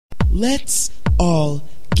let's all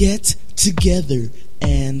get together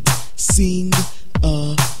and sing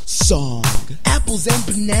a song. Apples and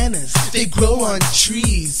bananas, they grow on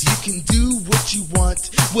trees. You can do what you want,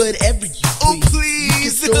 whatever you please. Oh,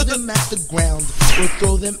 please! You can throw them at the ground or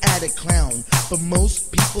throw them at a clown. But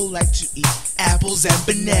most people like to eat apples and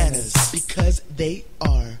bananas because they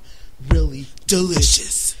are really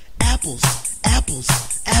delicious. Apples, apples,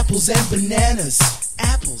 apples and bananas.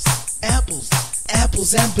 Apples, apples,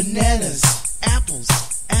 apples and bananas. Apples,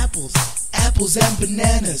 apples, apples and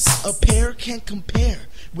bananas. A pear can't compare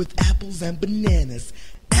with apples and bananas.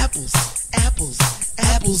 Apples, apples,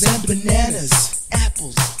 apples and bananas.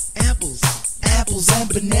 Apples, apples, apples and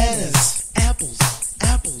bananas. Apples,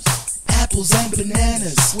 apples, apples and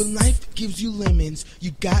bananas. When life gives you lemons,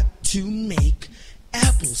 you got to make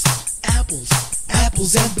apples, apples,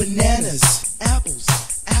 apples and bananas.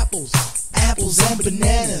 Apples, apples, apples and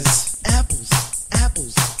bananas. Apples,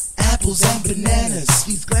 apples, apples and bananas.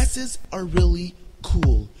 These glasses are really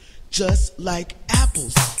cool, just like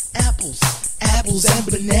apples, apples, apples and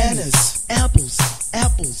bananas. Apples,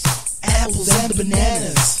 apples, apples and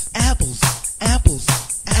bananas. Apples, apples,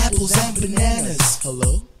 apples and bananas.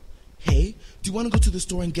 Hello? Hey, do you want to go to the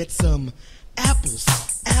store and get some apples,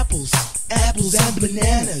 apples, apples and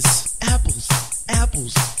bananas? Apples,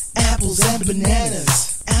 apples, apples and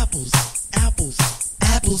bananas. Apples, apples,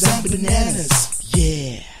 apples and bananas.